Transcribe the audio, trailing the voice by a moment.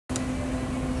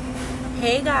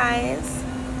Hey guys,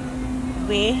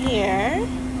 we're here.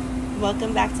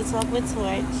 Welcome back to Talk with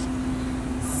Torch.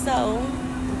 So,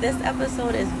 this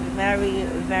episode is very,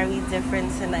 very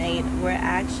different tonight. We're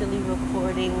actually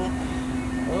recording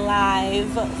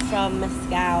live from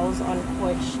Mescal's on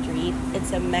Court Street.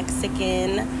 It's a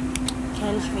Mexican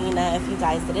cantina, if you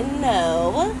guys didn't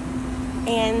know.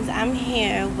 And I'm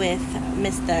here with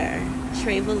Mr.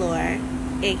 Trey Valor,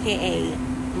 aka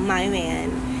my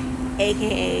man,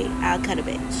 aka I'll cut a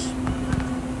bitch.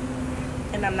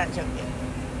 And I'm not joking.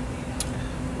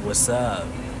 What's up?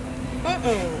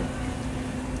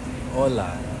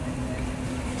 Hola.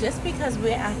 Just because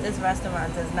we're at this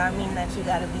restaurant does not mean that you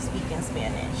gotta be speaking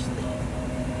Spanish.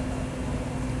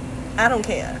 I don't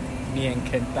care. Me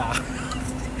encanta.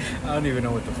 I don't even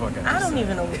know what the fuck I don't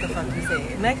even know what the fuck you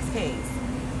said. Next case.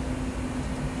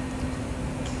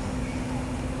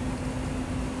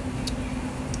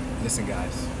 Listen,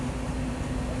 guys.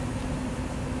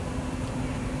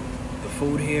 The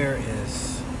food here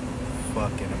is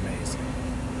fucking amazing.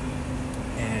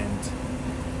 And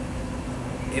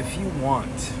if you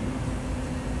want,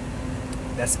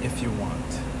 that's if you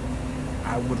want,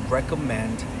 I would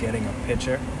recommend getting a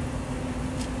pitcher,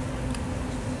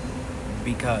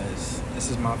 because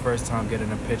this is my first time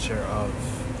getting a pitcher of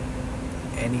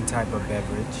any type of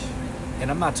beverage. And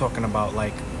I'm not talking about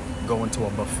like going to a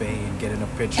buffet and getting a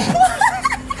pitcher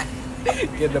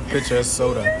of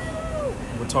soda.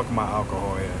 We're talking about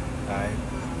alcohol here, alright?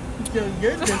 Yo,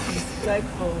 you're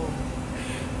disrespectful.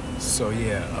 So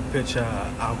yeah, a pitcher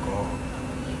of alcohol.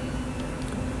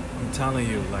 I'm telling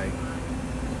you, like,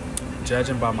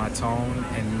 judging by my tone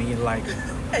and me like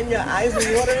and your eyes are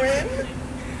watering.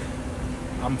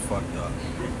 I'm fucked up.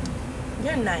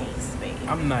 You're nice, babe.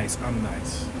 I'm nice.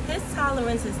 His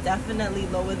tolerance is definitely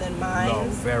lower than mine. Low,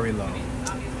 very low.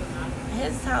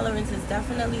 His tolerance is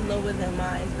definitely lower than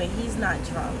mine, but he's not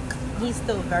drunk. He's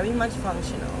still very much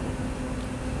functional.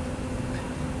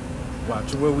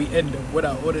 Watch where we end up. Would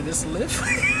I order this lift?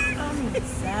 I'm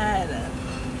sad.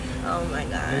 Oh my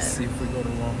god. Let's see if we go to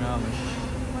Long Island.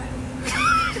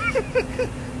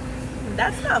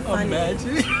 That's not funny.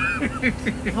 Imagine.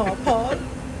 Paul.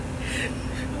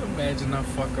 Imagine I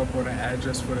fuck up on the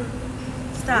address for the...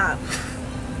 Stop.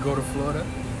 Go to Florida.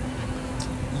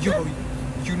 Yo,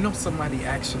 you know somebody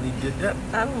actually did that?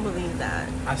 I don't believe that.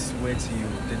 I swear to you,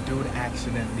 the dude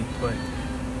accidentally put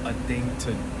a thing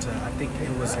to I think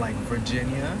it was like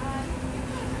Virginia,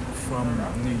 from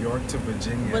New York to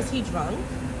Virginia. Was he drunk?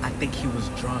 I think he was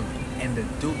drunk. And the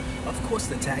dude, of course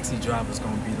the taxi driver's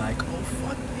gonna be like, oh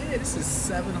fuck yeah, this is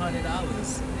 $700.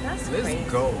 That's Let's crazy.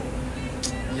 go.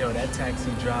 Yo, that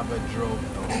taxi driver drove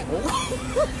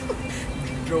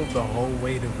the whole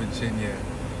way to Virginia.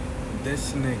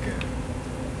 This nigga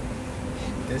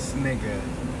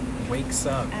wakes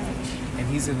up and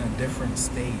he's in a different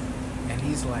state, and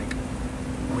he's like,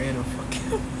 where the fuck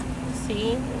am I?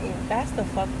 See, that's the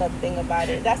fucked up thing about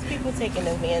it. That's people taking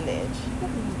advantage.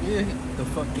 Where the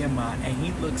fuck am I? And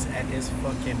he looks at his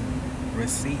fucking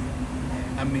receipt.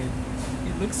 I mean,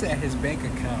 he looks at his bank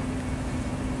account,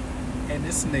 and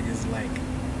this nigga's like,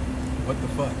 what the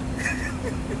fuck?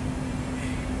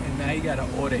 And now you gotta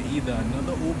order either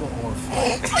another Uber or a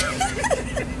flight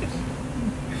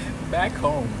back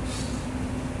home.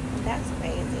 That's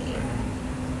crazy.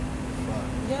 Fuck.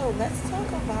 Yo, let's talk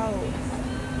about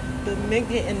the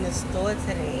nigga in the store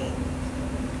today.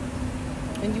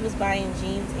 When you was buying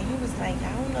jeans, and he was like,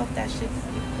 I don't know if that shit's...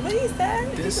 What he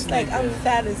said? He was like, I'm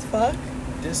fat as fuck.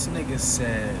 This nigga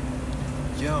said,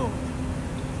 yo,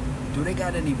 do they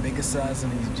got any bigger size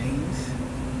in these jeans?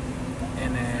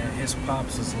 And then his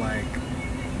pops was like,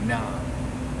 nah.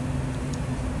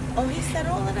 Oh, he said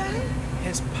all of that?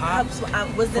 His pops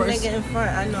was the nigga in front,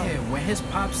 I know. Yeah, when his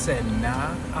pops said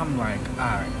nah, I'm like,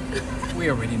 alright, we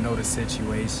already know the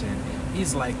situation.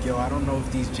 He's like, yo, I don't know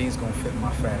if these jeans gonna fit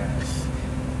my fat ass.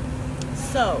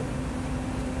 So,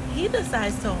 he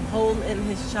decides to hold in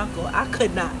his chuckle. I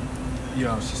could not.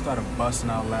 Yo, she started busting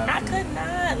out laughing.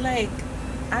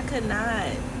 I could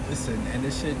not. Listen, and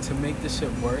this shit, to make this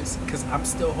shit worse, because I'm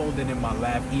still holding in my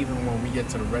laugh even when we get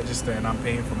to the register and I'm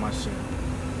paying for my shit.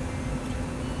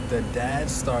 The dad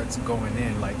starts going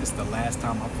in like, this is the last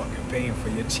time I'm fucking paying for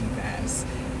your cheap ass.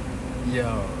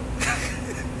 Yo.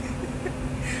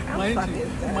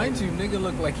 Mind you, nigga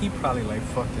looked like he probably like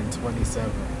fucking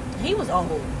 27. He was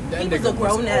old. That he was a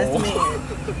grown ass old. man.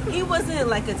 He wasn't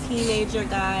like a teenager,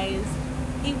 guys.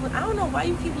 I don't know why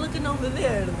you keep looking over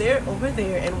there. They're over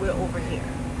there and we're over here.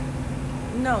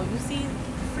 No, you see,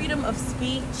 freedom of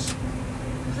speech.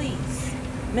 Please,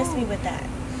 miss me with that.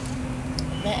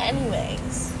 But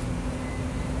anyways,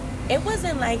 it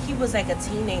wasn't like he was like a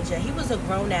teenager. He was a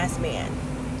grown-ass man.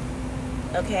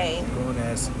 Okay?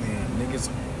 Grown-ass man. Niggas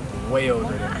way older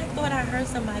Well, than I me. thought I heard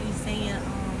somebody saying,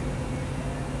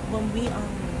 when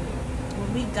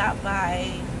we got by,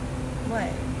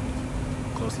 what?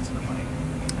 Closer to the mic.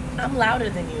 I'm louder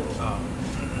than you. Oh.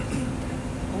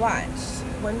 Watch.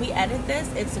 When we edit this,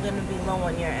 it's gonna be low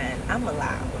on your end. I'm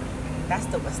allowed. That's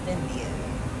the West Indian.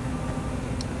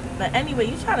 But anyway,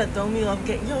 you try to throw me off.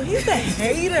 Yo, he's a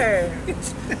hater.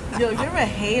 Yo, you're a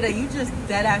hater. You just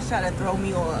dead ass try to throw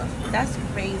me off. That's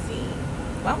crazy.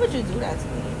 Why would you do that to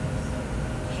me?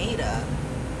 Hater.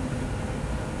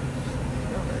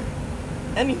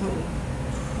 Anywho.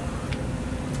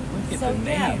 Look at So, the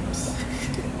yeah. names.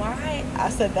 Why? I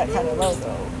said that kind of low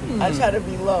though. I try to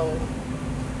be low.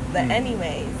 But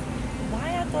anyways,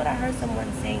 why I thought I heard someone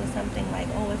saying something like,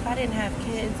 oh, if I didn't have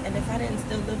kids and if I didn't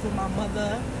still live with my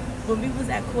mother when we was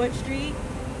at Court Street.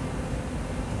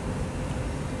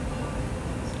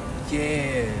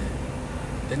 Yeah.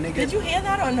 The nigga. Did you hear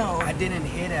that or no? I didn't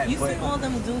hear that, You but seen all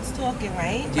them dudes talking,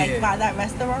 right? Yeah. Like by that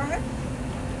restaurant?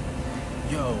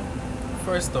 yo,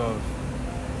 first off,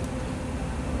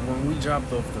 when we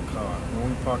dropped off the car, when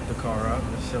we parked the car up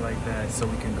and shit like that so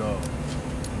we can go,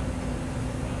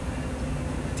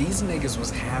 these niggas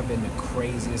was having the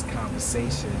craziest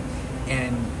conversation,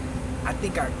 and I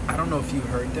think I don't know if you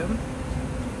heard them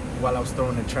while I was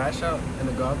throwing the trash out in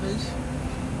the garbage.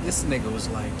 This nigga was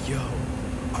like, yo,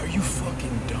 are you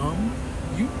fucking dumb?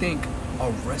 You think a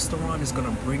restaurant is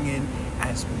gonna bring in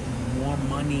as more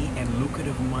money and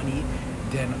lucrative money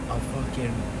than a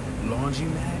fucking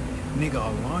laundromat? Nigga,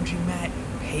 a laundromat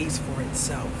pays for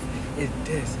itself. It's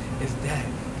this, it's that.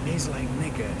 And he's like,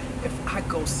 nigga, if I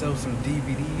go sell some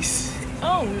DVDs.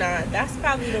 Oh, nah. That's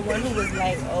probably the one who was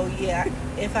like, oh, yeah,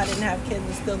 if I didn't have kids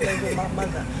and still live with my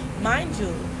mother. Mind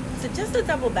you, so just to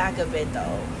double back a bit,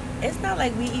 though, it's not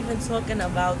like we even talking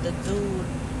about the dude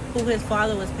who his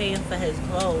father was paying for his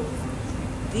clothes.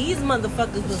 These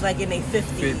motherfuckers was like in their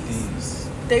 50s.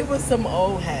 50s. They were some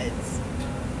old heads.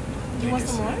 You want Nigga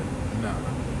some more? said,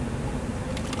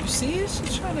 no. You see it?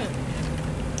 She's trying to.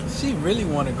 She really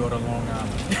want to go to Long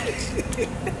Island.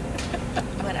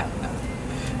 Whatever.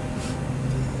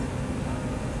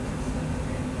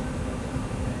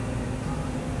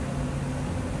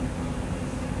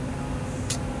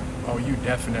 Oh, you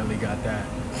definitely got that.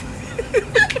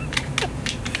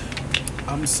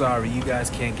 I'm sorry, you guys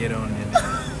can't get on in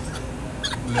there.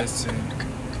 Listen,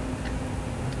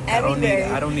 I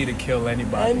don't need to kill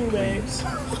anybody, Anyway. please.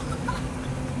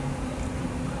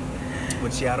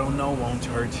 What y'all don't know won't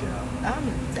hurt y'all.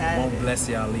 I'm dead. Won't bless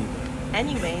y'all either.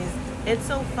 Anyways, it's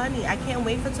so funny. I can't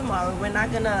wait for tomorrow. We're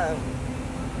not gonna.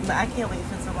 But I can't wait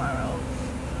for tomorrow.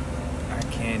 I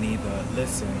can't either.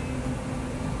 Listen,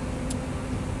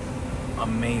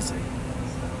 amazing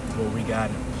what we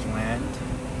got planned.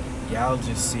 Y'all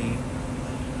just see.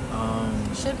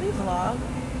 Should we vlog?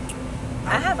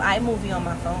 I have iMovie on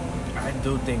my phone, I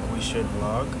do think we should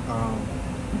vlog.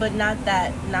 but not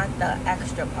the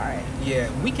extra part. Yeah,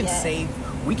 we can Yeah. save.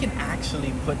 We can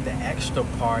actually put the extra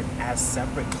part as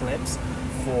separate clips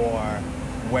for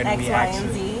when X, we Y, and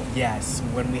actually. Z? Yes,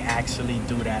 when we actually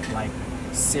do that like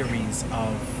series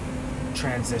of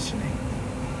transitioning.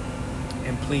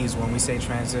 And please, when we say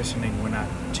transitioning, we're not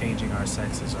changing our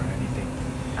sexes or anything.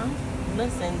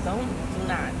 Listen, do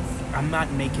not. I'm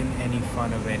not making any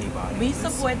fun of anybody. We Listen,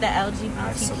 support the I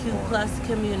LGBTQ support. plus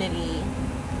community.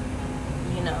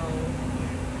 You know,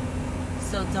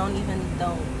 so don't even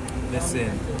do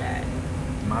that.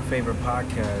 My favorite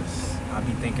podcast, I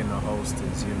be thinking the host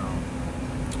is,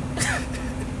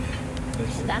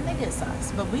 Listen. That nigga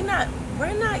sucks, but we're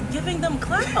not giving them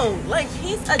clout. Like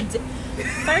he's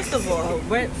First of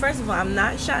all, I'm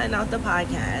not shouting out the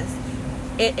podcast.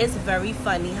 It is very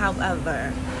funny.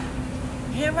 However,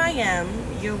 here I am,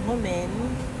 your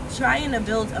woman, trying to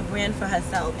build a brand for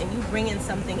herself, and you bring in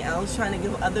something else, trying to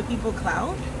give other people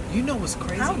clout. You know what's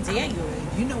crazy? How dare you?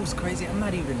 You know what's crazy? I'm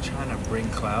not even trying to bring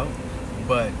clout,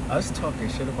 but us talking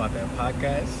shit about that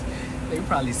podcast, they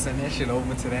probably send that shit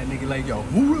over to that nigga like, yo,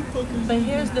 who the fuck is But this?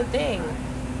 here's the thing: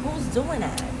 who's doing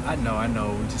that? I know,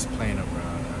 we're just playing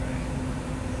around,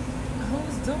 alright?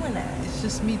 Who's doing that? It's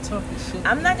just me talking shit.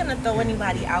 I'm not gonna throw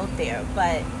anybody out there,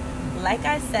 but like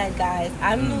I said, guys,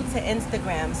 I'm new to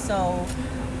Instagram, so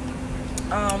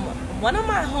one of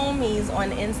my homies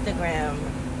on Instagram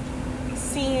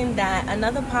seen that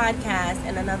another podcast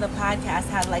and another podcast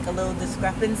had like a little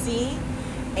discrepancy,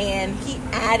 and he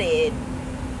added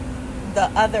the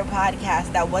other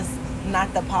podcast that was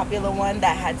not the popular one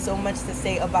that had so much to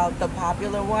say about the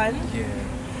popular one. Yeah.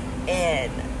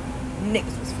 And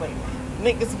niggas was flaming.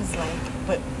 Niggas was like,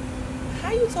 but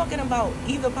how you talking about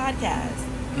either podcast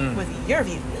with your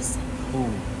views? Ooh.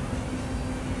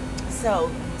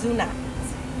 So do not.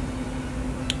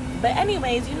 But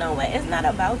anyways, you know what? It's not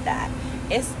about that.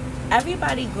 It's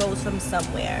everybody grows from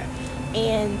somewhere.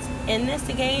 And in this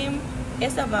game,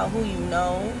 it's about who you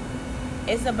know.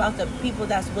 It's about the people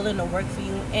that's willing to work for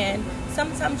you. And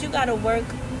sometimes you got to work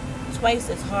twice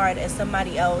as hard as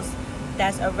somebody else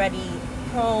that's already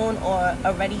prone or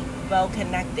already well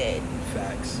connected.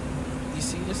 Facts. You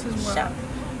see, this is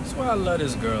why I love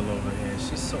this girl over here.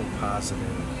 She's so positive.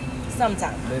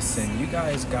 Sometimes. Listen, you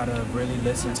guys gotta really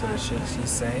listen to the shit she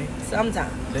say.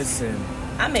 Sometimes. Listen.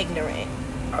 I'm ignorant.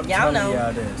 I'm y'all telling know.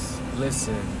 y'all this.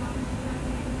 Listen.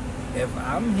 If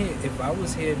I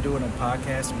was here doing a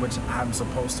podcast, which I'm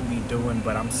supposed to be doing,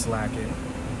 but I'm slacking.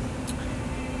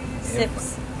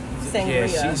 Sips sangria.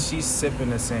 Yeah, she's sipping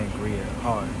the sangria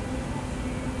hard.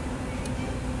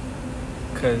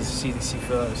 Cause it's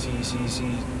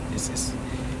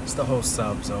the whole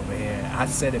subs over here. I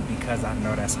said it because I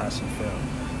know that's how she feel.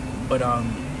 But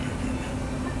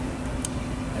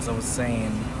as I was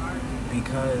saying,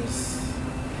 because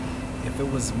if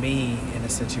it was me in a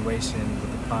situation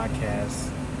with the podcast,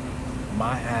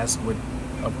 my ass would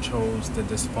have chose the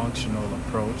dysfunctional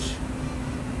approach,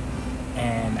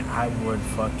 and I would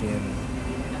fucking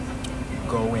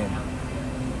go in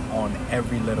on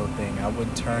every little thing. I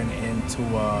would turn into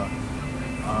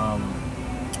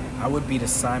I would be the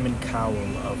Simon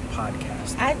Cowell of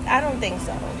podcasting. I don't think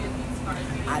so.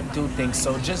 I do think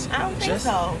so. I don't think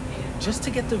so. Just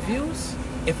to get the views.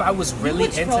 If I was really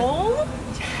into troll?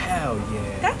 Hell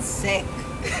yeah. That's sick.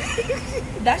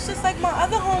 That's just like my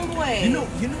other homeboy.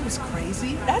 You know what's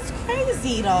crazy? That's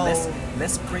crazy though.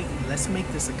 Let's make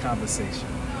this a conversation.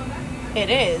 It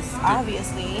is,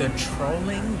 obviously. The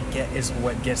trolling is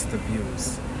what gets the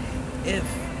views. If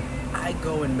I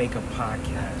go and make a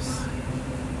podcast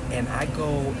and I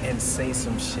go and say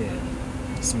some shit,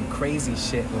 some crazy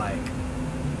shit, like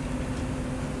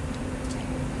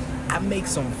I make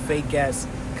some fake ass,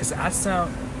 because I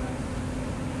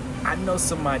know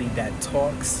somebody that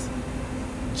talks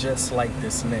just like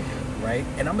this nigga, right?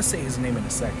 And I'm gonna say his name in a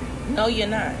second. No, you're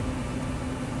not.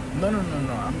 No,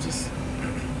 I'm just...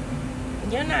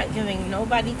 You're not giving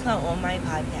nobody clout on my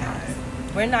podcast.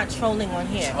 We're not trolling on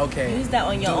here. Okay. Use that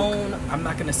on your own. I'm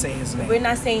not gonna say his name. We're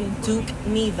not saying Duke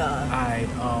neither. Alright,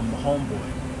 homeboy.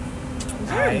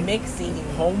 You're mixing.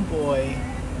 Homeboy,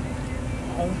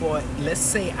 let's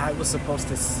say I was supposed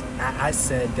to... I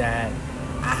said that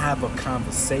I have a phone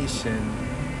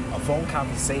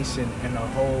conversation and a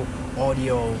whole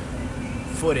audio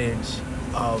footage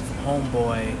of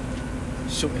homeboy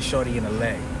shooting shorty in the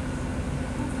leg.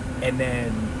 And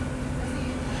then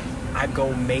I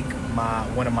go make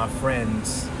one of my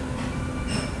friends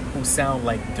who sound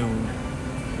like dude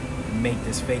make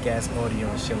this fake ass audio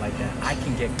and shit like that. I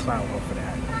can get clout off of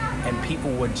that. And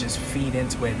people would just feed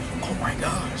into it. Oh my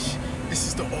gosh, this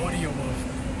is the audio of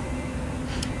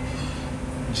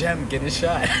Jem getting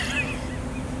shot.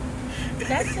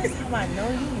 That's just how I know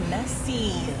you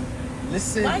messy.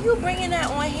 Listen. Why you bringing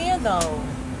that on here though?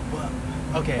 Well,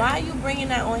 okay. Why are you bringing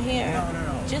that on here? No.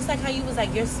 Just like how you was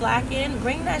like, you're slacking.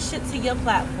 Bring that shit to your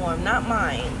platform, not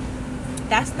mine.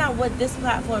 That's not what this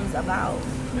platform is about.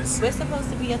 Listen. We're supposed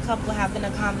to be a couple having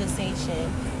a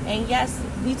conversation. And yes,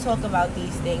 we talk about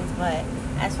these things, but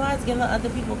as far as giving other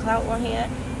people clout on here,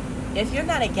 if you're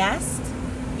not a guest,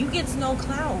 you get no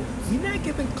clout. You're not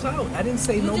giving clout. I didn't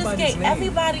say you nobody's just get name.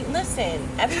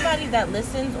 everybody that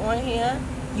listens on here,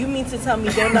 you mean to tell me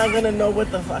they're not gonna know what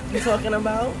the fuck you talking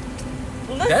about?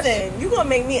 Listen, you gonna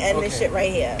make me end this shit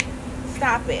right here.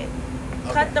 Stop it.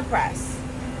 Okay. Cut the press.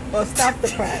 Or stop the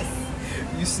press.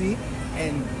 You see?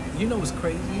 And you know what's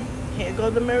crazy? Here go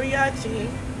the mariachi.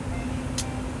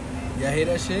 Y'all hear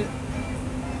that shit?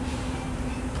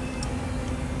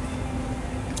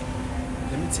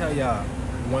 Let me tell y'all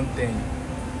one thing.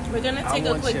 We're gonna take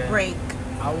a quick break.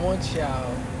 I want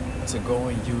y'all to go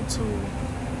on YouTube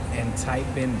and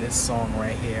type in this song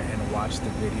right here and watch the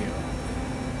video.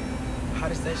 How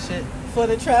does that shit? For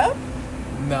the trap?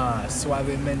 Nah,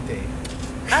 Suavemente.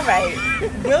 All right,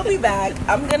 we'll be back.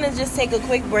 I'm gonna just take a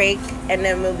quick break and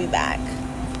then we'll be back.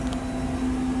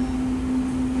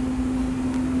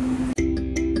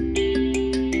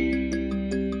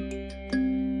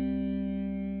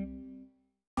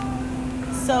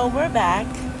 So we're back.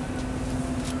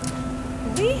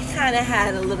 We kind of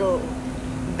had a little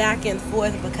back and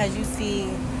forth because you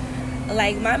see,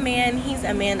 like my man, he's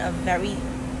a man of very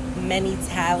many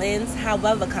talents.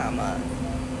 However,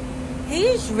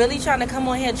 he's really trying to come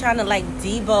on here trying to like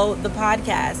debo the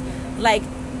podcast. Like,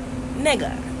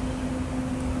 nigga,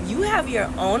 You have your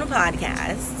own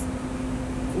podcast.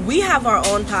 We have our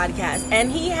own podcast.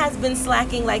 And he has been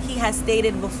slacking like he has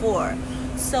stated before.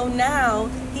 So now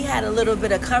he had a little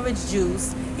bit of courage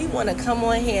juice. He want to come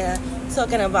on here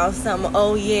talking about some,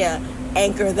 oh yeah,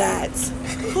 anchor that.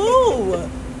 Cool.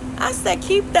 I said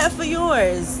keep that for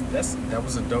yours. That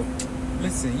was a dope.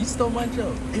 Listen, you stole my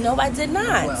joke. No, I did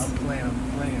not. Well, I'm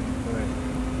playing.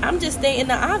 But I'm just stating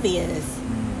the obvious.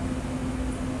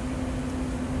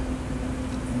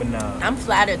 But nah. I'm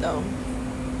flattered though.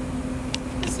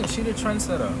 Listen, she the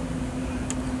trendsetter.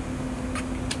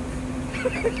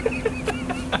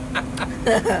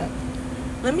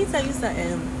 Let me tell you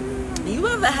something. You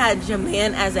ever had your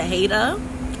man as a hater?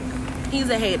 He's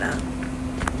a hater.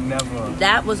 Never.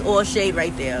 That was all shade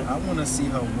right there. I want to see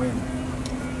her win.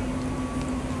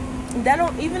 That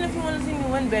don't, even if you want to see me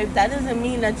win, babe, that doesn't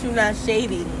mean that you're not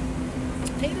shady.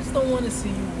 Haters don't want to see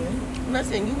you win.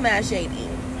 Listen, you mad shady.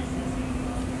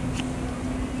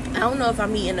 I don't know if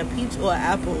I'm eating a peach or an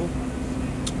apple.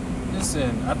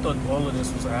 Listen, I thought all of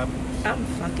this was apples. I'm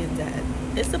fucking dead.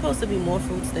 It's supposed to be more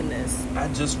fruits than this. I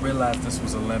just realized this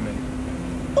was a lemon.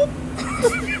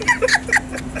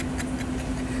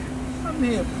 I'm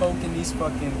here poking these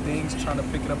fucking things, trying to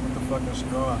pick it up with the fucking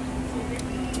straw.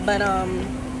 But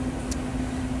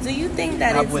do you think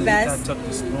that it's Abuelita best? took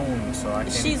the spoon, so I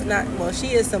can't. She's not. Well,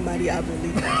 she is somebody,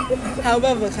 Abuelita.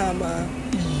 However,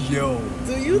 Yo.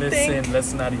 do you think? Listen,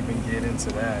 let's not even get into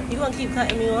that. You gonna keep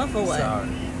cutting me off or what? Sorry,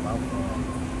 my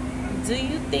fault. Do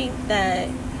you think that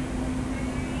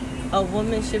a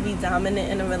woman should be dominant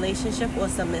in a relationship or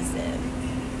submissive?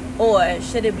 Or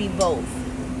should it be both?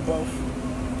 Both.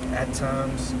 At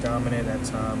times dominant, at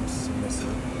times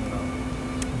submissive. You know,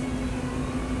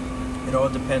 it all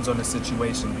depends on the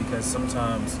situation because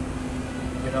sometimes,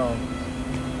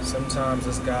 sometimes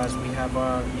as guys we have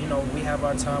our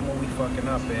time when we fucking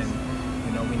up and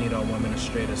we need our women to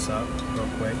straight us up real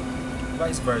quick.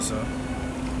 Vice versa,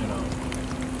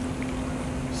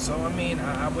 So I mean,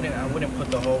 I wouldn't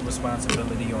put the whole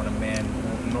responsibility on a man,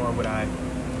 nor would I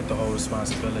put the whole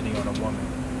responsibility on a woman.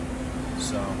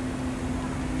 So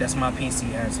that's my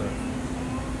PC answer.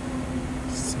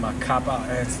 This is my cop-out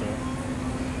answer.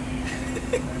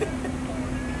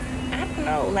 I don't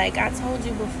know. Like I told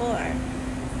you before,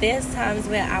 there's times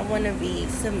where I want to be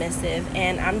submissive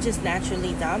and I'm just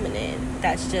naturally dominant.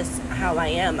 That's just how I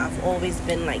am. I've always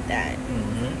been like that.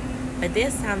 Mm-hmm. But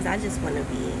there's times I just want to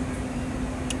be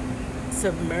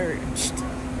submerged.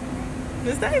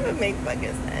 Does that even make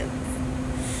fucking sense?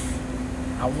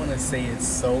 I want to say it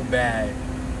so bad.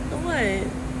 What?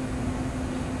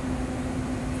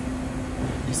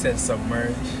 You said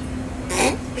submerge.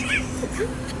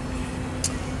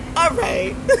 All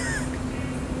right.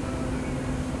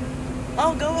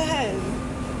 Oh, go ahead.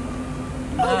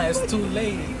 Nah, it's too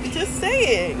late. Just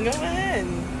say it. Go ahead.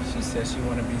 She said she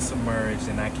want to be submerged,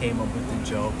 and I came up with the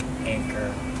joke,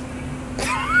 anchor.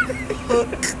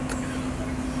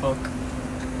 Hook.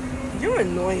 You're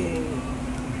annoying.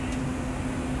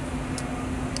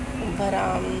 But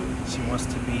She wants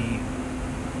to be.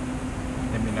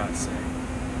 Let me not say.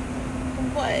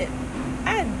 what?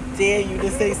 I dare you to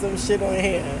say some shit on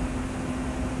here.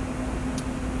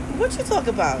 What you talk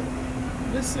about?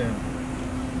 Listen,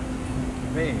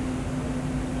 babe.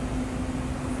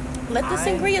 Let the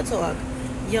sangria talk.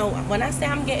 Yo, when I say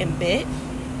I'm getting bit,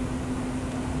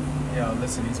 Yo,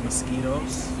 listen, these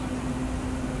mosquitoes.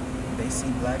 They see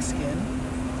black skin,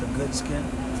 the good skin.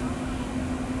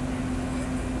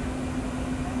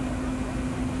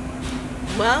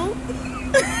 well,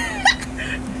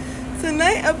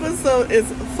 tonight's episode is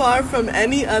far from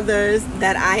any others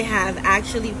that I have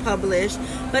actually published.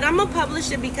 But I'm going to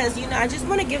publish it because, I just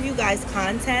want to give you guys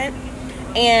content.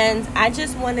 And I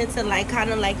just wanted to, let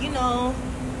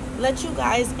you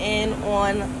guys in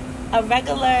on a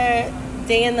regular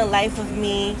day in the life of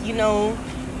me.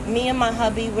 Me and my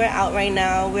hubby, we're out right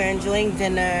now. We're enjoying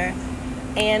dinner.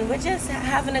 And we're just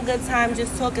having a good time,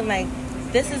 just talking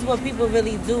this is what people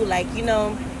really do.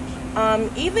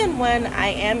 Even when I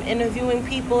am interviewing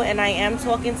people and I am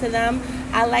talking to them,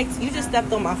 you just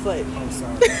stepped on my foot. Oh,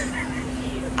 sorry.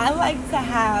 I like to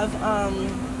have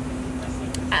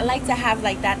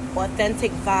that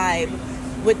authentic vibe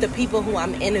with the people who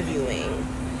I'm interviewing.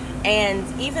 And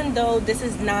even though this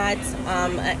is not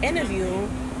an interview,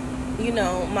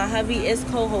 my hubby is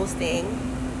co-hosting,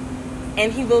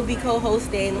 and he will be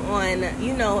co-hosting on,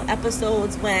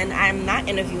 episodes when I'm not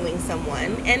interviewing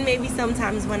someone, and maybe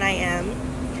sometimes when I am,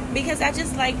 because I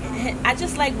just like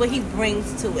what he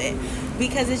brings to it,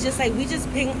 because it's just we just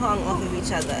ping pong off of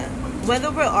each other, whether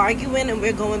we're arguing and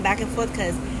we're going back and forth.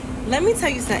 Because let me tell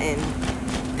you something,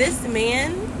 this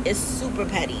man is super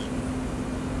petty.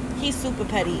 He's super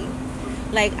petty.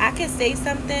 Like, I can say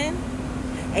something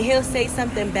and he'll say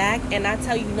something back, and I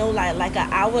tell you no lie, like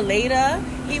an hour later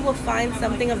he will find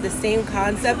something of the same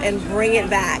concept and bring it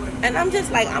back, and I'm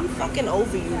just like, I'm fucking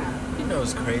over you. You know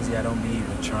it's crazy, I don't be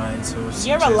even trying to.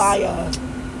 You're a liar.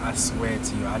 I swear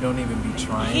to you, I don't even be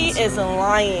trying to. He is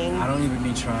lying. I don't even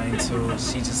be trying to.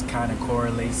 She just kind of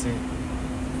correlates it.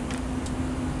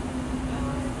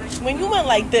 When you went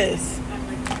like this,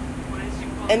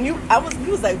 and you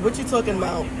was like, what you talking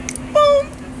about? Boom!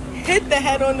 Hit the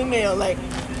head on the nail, like,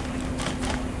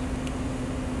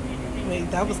 wait,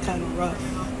 that was kind of rough.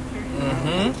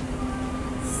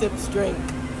 Mm-hmm. Sips drink.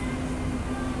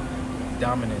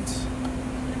 Dominance.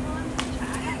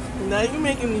 Now you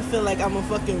making me feel like I'm a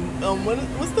fucking,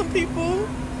 what's the people?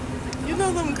 You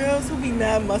know them girls who be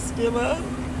mad muscular?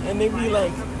 And they be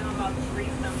like...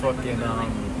 Fucking,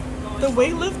 the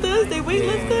weightlifters? They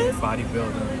weightlifters?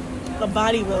 Bodybuilder. The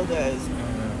bodybuilders.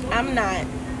 I'm not.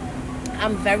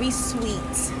 I'm very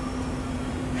sweet.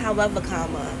 However,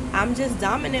 I'm just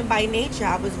dominant by nature.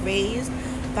 I was raised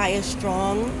by a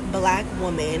strong black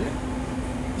woman.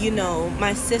 You know,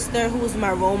 my sister, who's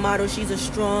my role model, she's a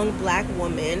strong black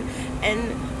woman.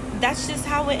 And that's just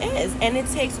how it is. And it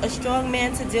takes a strong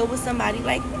man to deal with somebody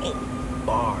like me.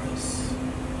 Bars.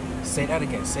 Say that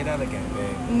again,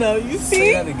 babe. No, you see?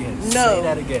 Say that again. No. Say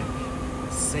that again.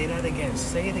 Say that again.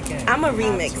 Say it again. I'm going to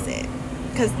remix it.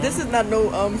 Because this is not no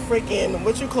freaking,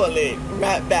 what you call it,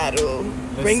 rap battle.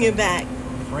 Listen, bring it back.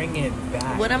 Bring it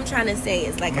back. What I'm trying to say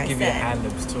is, like I give said. you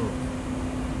ad-libs too.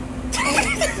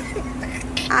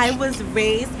 I was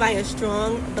raised by a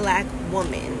strong black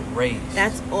woman. Raised.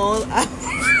 That's all I...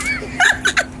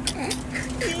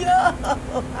 Yo.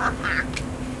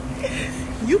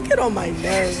 You get on my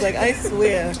nerves. Like, I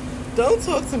swear. Don't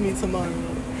talk to me tomorrow.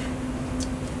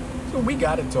 So we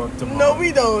gotta talk tomorrow. No,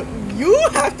 we don't. You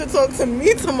have to talk to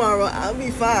me tomorrow. I'll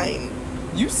be fine.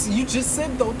 You just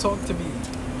said don't talk to me.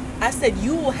 I said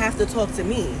you will have to talk to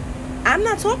me. I'm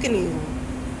not talking to you.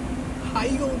 How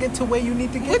you gonna get to where you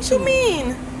need to get What to? you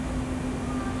mean?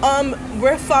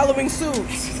 We're following suit.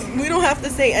 We don't have to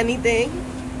say anything.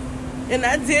 And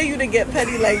I dare you to get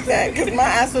petty like that, because my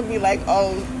ass would be like,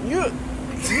 oh, you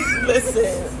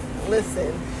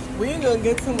listen. We ain't gonna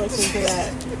get too much into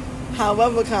that.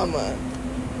 However,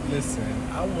 Listen,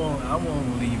 I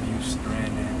won't leave you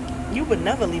stranded. you would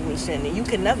never leave me stranded. You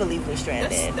can never leave me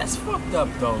stranded. That's fucked up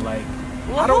though. Like,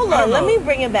 Well, hold on. Let me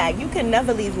bring it back. You can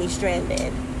never leave me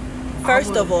stranded.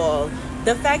 First of all,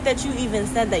 the fact that you even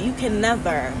said that, you can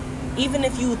never, even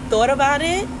if you thought about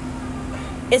it,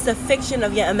 it's a fiction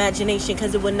of your imagination,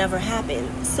 because it would never happen,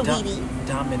 sweetie.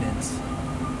 Dominance.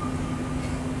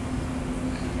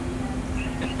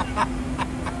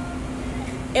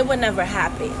 It would never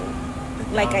happen.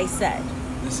 Like I said.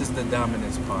 This is the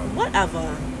dominance part.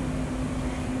 Whatever.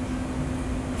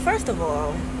 First of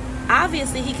all,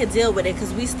 obviously he could deal with it,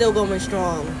 because we still going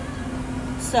strong.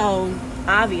 So,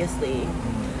 obviously.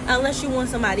 Unless you want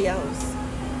somebody else.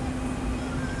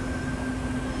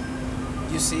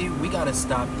 You see, we gotta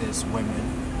stop this,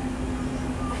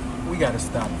 women. We gotta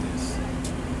stop this.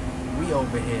 We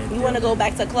over here. You want to go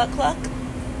back to Cluck Cluck?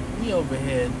 We over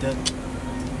here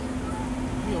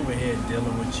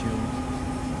dealing with you.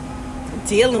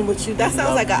 Dealing with you? That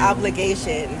sounds like an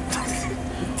obligation.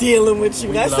 Dealing with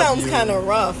you. That sounds kind of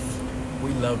rough.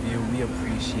 We love you. We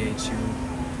appreciate you.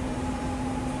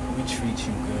 We treat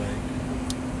you good.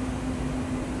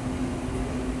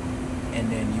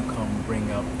 And then you come bring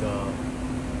up the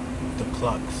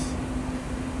clucks.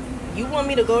 You want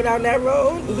me to go down that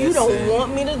road? Listen, you don't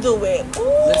want me to do it.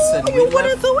 Ooh, listen, you want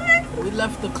to do it? We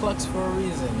left the clucks for a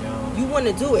reason, yo. You want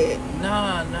to do it?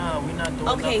 Nah, we're not doing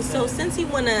Okay, nothing. so since you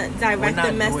want to direct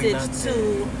the message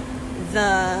to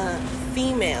the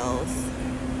females.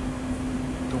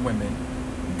 The women.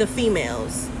 The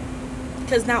females.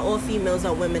 Because not all females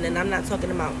are women, and I'm not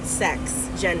talking about sex,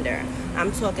 gender.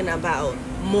 I'm talking about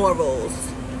morals.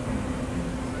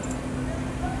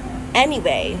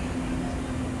 Anyway,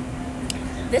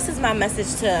 this is my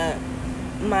message to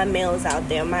my males out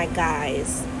there, my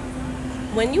guys.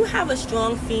 When you have a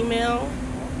strong female,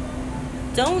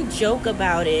 don't joke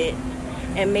about it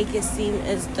and make it seem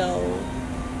as though,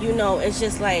 you know, it's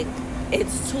just like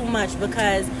it's too much,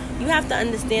 because you have to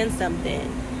understand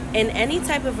something. In any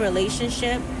type of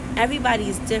relationship,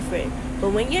 everybody's different.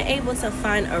 But when you're able to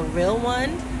find a real one,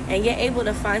 and you're able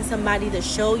to find somebody to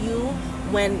show you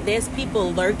when there's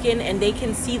people lurking and they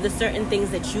can see the certain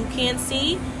things that you can't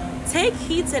see, take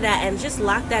heed to that and just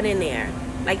lock that in there.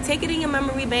 Like, take it in your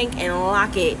memory bank and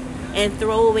lock it and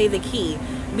throw away the key.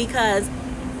 Because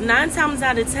 9 times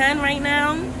out of 10 right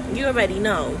now, you already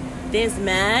know. There's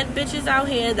mad bitches out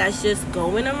here that's just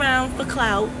going around for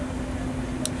clout.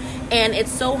 And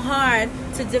it's so hard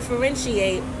to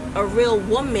differentiate a real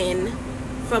woman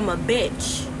from a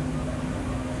bitch.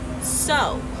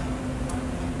 So,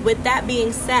 with that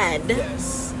being said...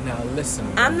 Yes. Now listen.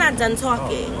 I'm not done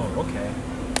talking. Oh, okay.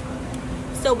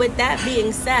 So with that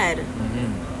being said,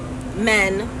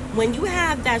 men, when you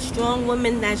have that strong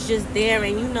woman that's just there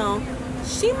and you know,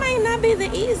 she might not be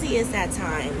the easiest at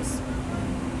times.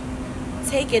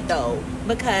 Take it though,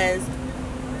 because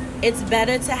it's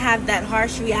better to have that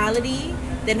harsh reality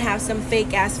than have some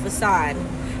fake ass facade.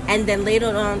 And then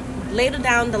later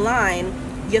down the line,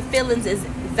 your feelings is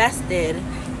vested,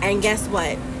 and guess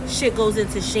what? Shit goes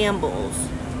into shambles.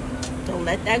 Don't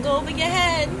let that go over your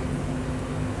head.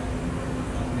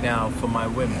 Now, for my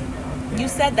women. You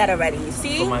said that already.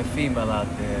 See? For my female out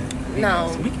there.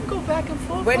 No. We can go back and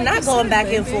forth. We're like not you going said, back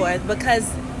baby. and forth because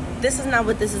this is not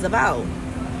what this is about.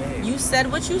 Babe, You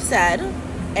said what you said,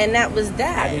 and that was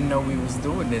that. I didn't know we was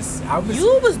doing this.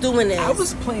 You was doing this. I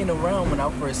was playing around when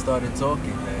I first started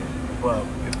talking, man. But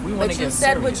if we want But to you get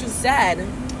said serious, what you said,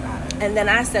 and then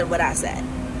I said what I said.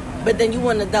 But then you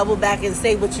want to double back and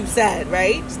say what you said,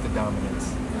 right? It's the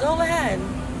dominance. Go ahead.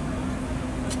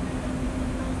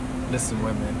 Listen,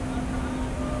 women.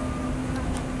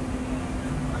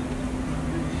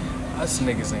 Us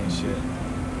niggas ain't shit.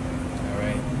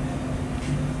 Alright?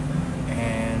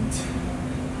 And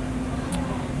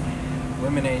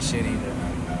women ain't shit either.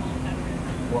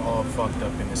 We're all fucked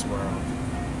up in this world.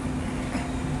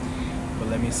 But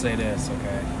let me say this,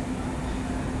 okay?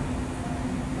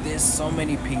 There's so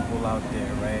many people out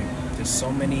there, right? There's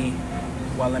so many.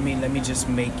 Well, let me just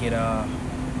make it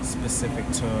specific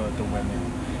to the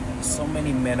women. There's so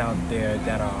many men out there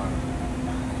that are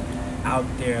out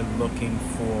there looking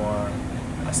for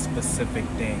a specific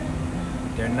thing.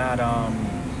 They're not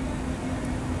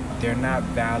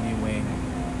valuing.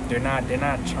 They're not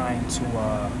trying to.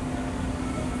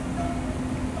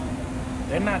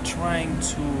 They're not trying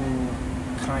to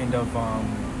kind of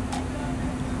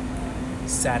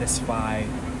satisfy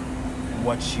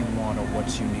what you want or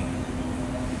what you need.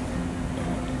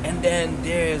 And then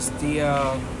there's the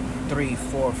 3,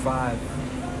 4, 5.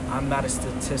 I'm not a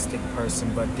statistic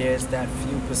person, but there's that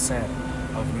few percent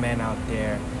of men out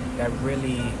there that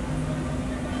really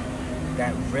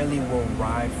will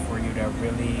ride for you, that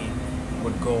really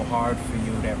would go hard for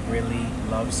you, that really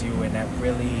loves you, and that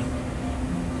really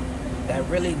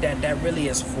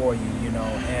is for you, you know.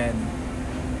 And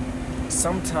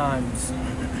sometimes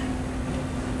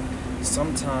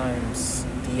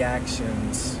the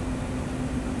actions,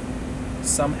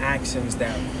 some actions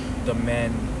that the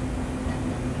men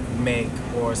make,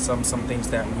 or some things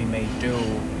that we may do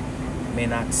may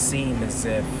not seem as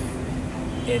if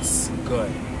it's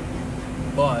good,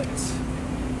 but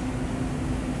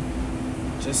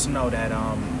just know that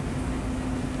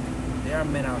there are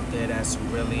men out there that's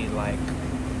really like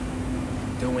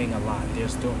doing a lot.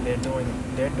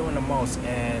 They're doing the most,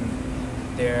 and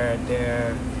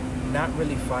they're not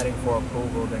really fighting for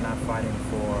approval. They're not fighting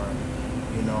for,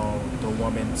 you know, the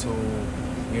woman to,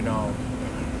 you know,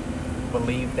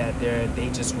 believe that they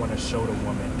just want to show the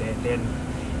woman.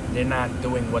 They're not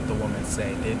doing what the woman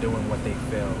say. They're doing what they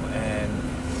feel, and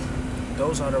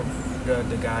those are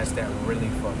the guys that really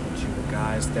fuck with you. The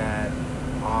guys that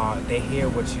they hear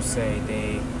what you say.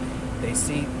 They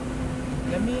see.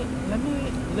 Let me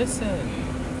listen.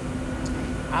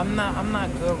 I'm not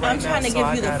good right now. I'm trying to so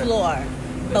give you the floor.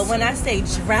 But when I say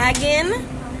dragging,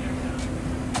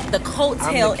 the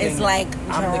coattail is like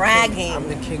dragging. I'm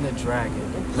the king of dragging.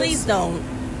 Please don't.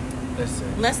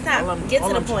 Listen. Let's not get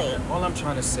to the point. All I'm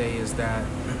trying to say is that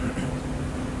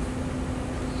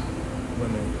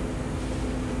women,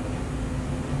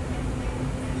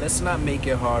 let's not make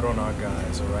it hard on our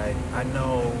guys, all right? I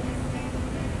know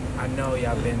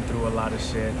y'all been through a lot of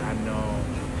shit. I know,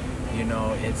 you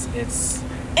know, it's.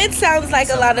 It sounds like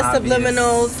a lot of obvious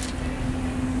subliminals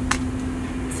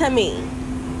to me.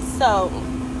 So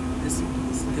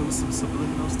there was some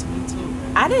subliminals to me too.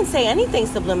 I didn't say anything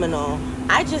subliminal.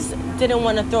 I just didn't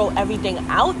want to throw everything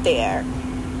out there.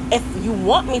 If you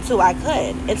want me to, I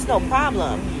could. It's no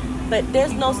problem. But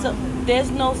there's no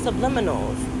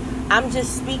subliminals. I'm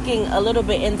just speaking a little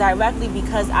bit indirectly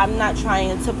because I'm not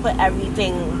trying to put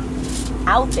everything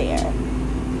out there.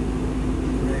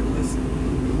 Hey,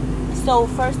 listen. So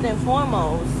first and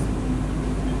foremost,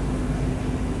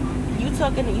 you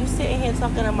sitting here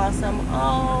talking about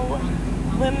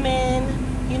women,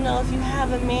 you know, if you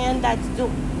have a man that's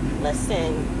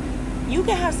listen, you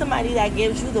can have somebody that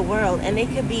gives you the world and they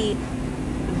could be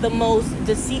the most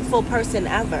deceitful person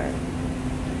ever.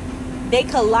 They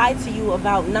could lie to you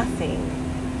about nothing.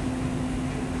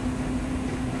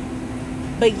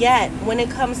 But yet, when it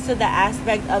comes to the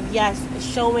aspect of, yes,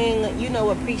 showing,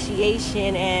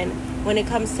 appreciation, and when it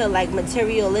comes to, like,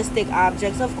 materialistic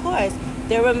objects, of course,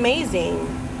 they're amazing.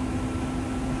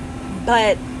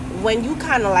 But when you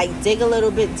kind of, like, dig a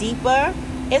little bit deeper,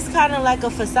 it's kind of like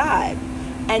a facade.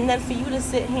 And then for you to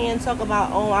sit here and talk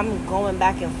about, oh, I'm going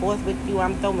back and forth with you,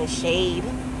 I'm throwing shade,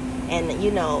 and,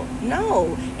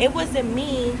 no, it wasn't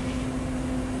me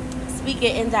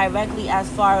speaking indirectly as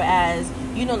far as,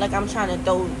 like I'm trying to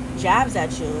throw jabs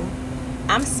at you.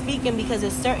 I'm speaking because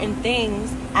there's certain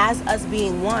things, as us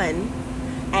being one,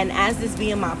 and as this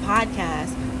being my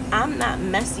podcast, I'm not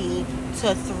messy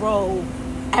to throw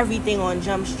everything on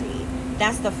Jump Street.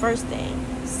 That's the first thing.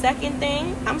 Second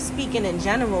thing, I'm speaking in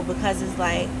general because it's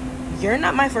like, you're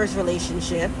not my first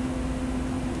relationship.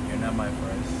 You're not my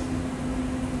first.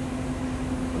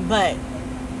 But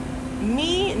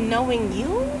me knowing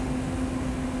you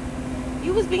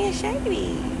was being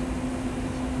shady.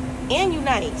 And you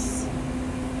nice.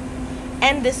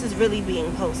 And this is really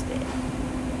being posted.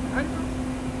 I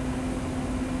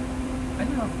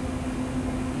know.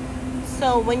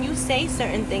 So when you say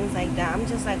certain things like that, I'm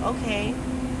just like, okay.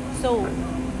 So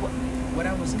what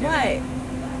I was getting...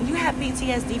 What? You have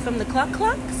PTSD from the Cluck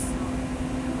Clucks?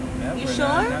 Never, you sure?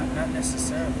 Not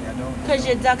necessarily. I don't. Because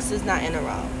your ducks is not in a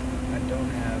row. I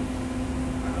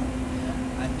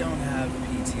don't have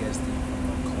PTSD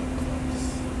from the Cluck Clucks.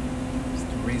 It's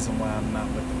the reason why I'm not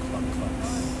with the Cluck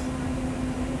Clucks.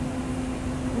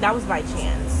 That was by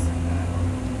chance.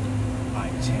 By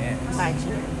chance. By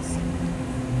chance.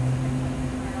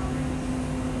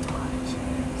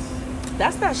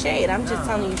 That's not shade. I'm just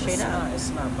telling you straight up. It's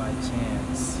not by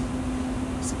chance.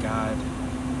 It's God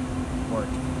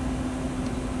working.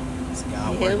 It's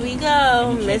God Here working. we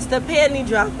go. Mr. Panty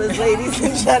Droppers, ladies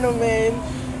and gentlemen.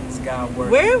 It's God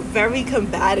working. We're very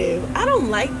combative. I don't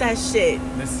like that shit.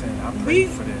 Listen, I prayed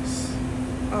for this.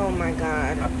 Oh my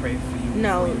God. I prayed for you.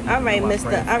 No. All right,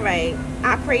 mister. All right.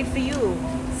 I prayed for you.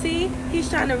 See? He's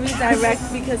trying to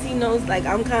redirect because he knows, like,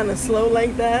 I'm kind of slow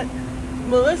like that.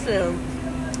 But listen.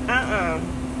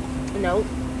 Nope.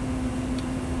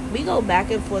 We go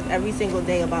back and forth every single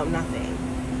day about nothing.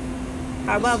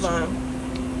 However,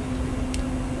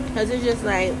 because it's just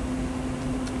like,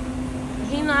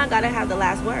 he know I gotta have the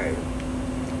last word.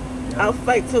 Yep. I'll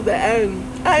fight till the end.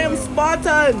 I am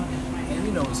Spartan. And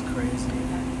you know what's crazy?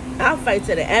 I'll fight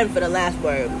to the end for the last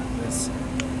word. Listen.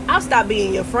 I'll stop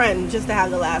being your friend just to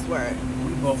have the last word.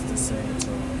 We both the same,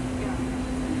 too.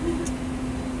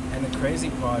 And the crazy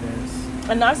part is,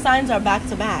 and our signs are back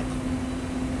to back.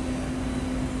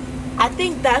 I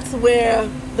think that's where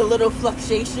the little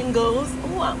fluctuation goes.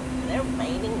 Oh, they're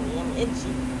biting me. I'm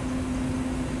itchy.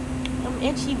 I'm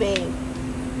itchy, babe.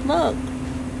 Look.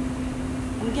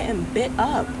 I'm getting bit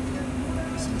up.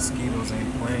 These mosquitoes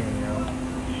ain't playing, yo.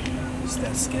 It's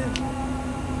that skin.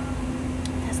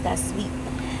 That's that sweet.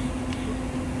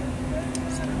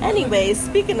 Anyways,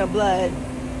 speaking of blood.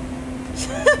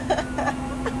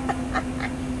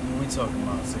 What we talking about?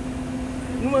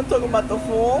 You want to talk about the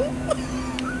form?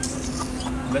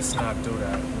 Let's not do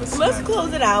that. Let's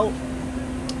close it out.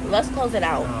 Let's close it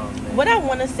out. Oh, what I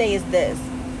want to say is this.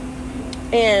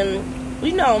 And,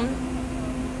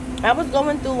 I was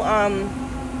going through,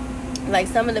 like,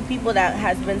 some of the people that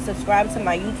has been subscribed to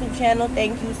my YouTube channel.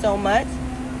 Thank you so much.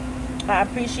 I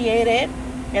appreciate it.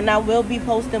 And I will be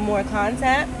posting more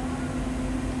content.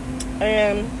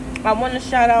 And I want to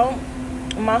shout out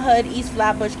my hood, East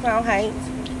Flatbush, Crown Heights.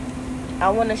 I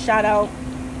want to shout out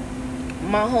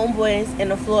my homeboys in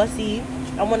the Flossie.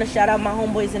 I want to shout out my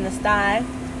homeboys in the Sty.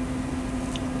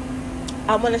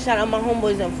 I want to shout out my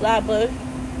homeboys in Flatbush,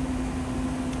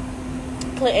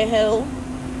 Clinton Hill.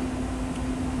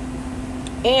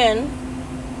 And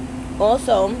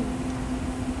also,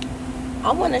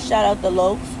 I want to shout out the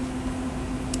Lokes.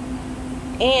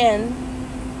 And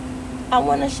I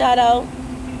want to shout out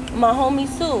my homie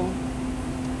Sue.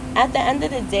 At the end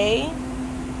of the day,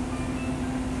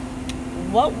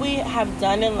 what we have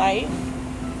done in life,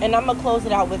 and I'm going to close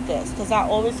it out with this, because I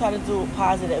always try to do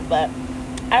positive, but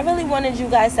I really wanted you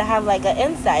guys to have, like, an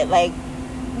insight, like,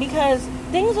 because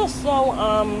things are so,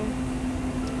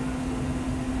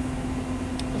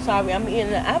 sorry, I'm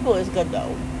eating an apple. It's good,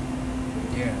 though.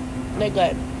 Yeah. They're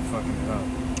good. Fucking it up.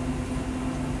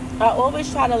 I always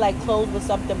try to, like, close with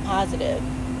something positive.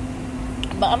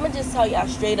 But I'm going to just tell y'all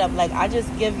straight up, like, I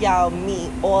just give y'all me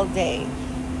all day.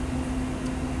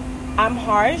 I'm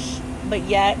harsh, but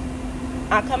yet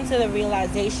I come to the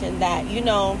realization that,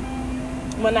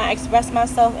 when I express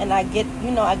myself and I get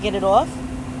it off,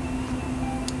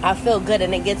 I feel good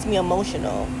and it gets me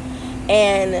emotional.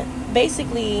 And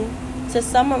basically, to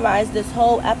summarize this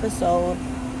whole episode,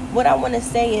 what I want to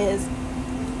say is,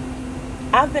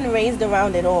 I've been raised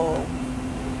around it all.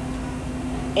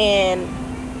 And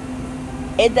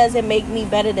it doesn't make me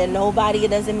better than nobody.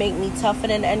 It doesn't make me tougher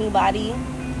than anybody.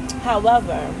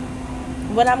 However,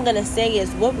 what I'm going to say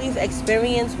is, what we've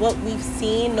experienced, what we've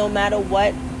seen, no matter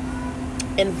what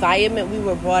environment we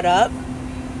were brought up,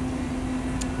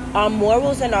 our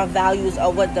morals and our values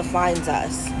are what defines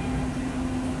us.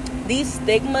 These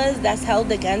stigmas that's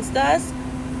held against us,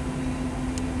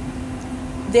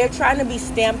 they're trying to be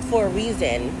stamped for a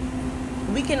reason.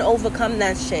 We can overcome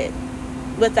that shit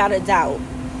without a doubt.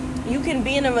 You can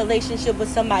be in a relationship with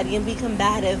somebody and be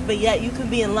combative, but yet you could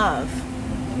be in love.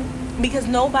 Because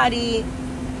nobody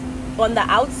on the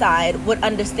outside would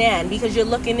understand, because you're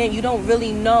looking in, you don't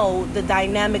really know the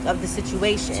dynamic of the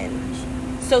situation.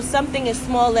 So something as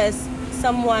small as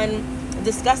someone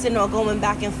discussing or going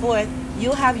back and forth,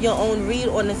 you'll have your own read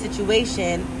on the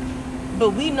situation,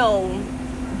 but we know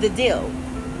the deal.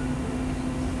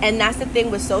 And that's the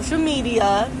thing with social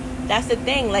media. That's the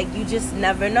thing, like, you just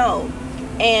never know.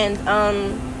 And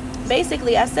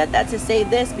basically, I said that to say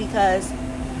this because,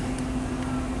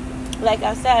 like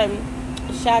I said,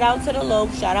 shout out to the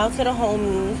Lokes, shout out to the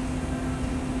homies,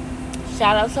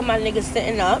 shout out to my niggas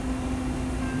sitting up.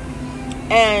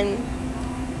 And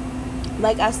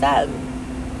like I said,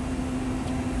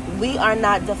 we are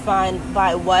not defined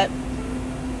by what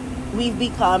we've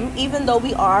become. Even though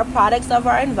we are products of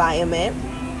our environment,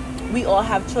 we all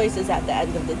have choices at the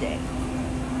end of the day.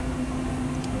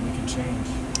 And we can change.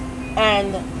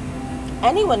 And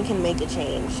anyone can make a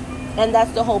change. And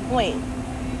that's the whole point.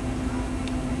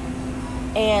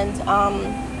 And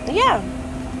yeah.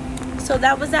 So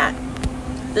that was that.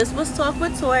 This was Talk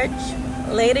with Torch.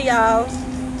 Later, y'all.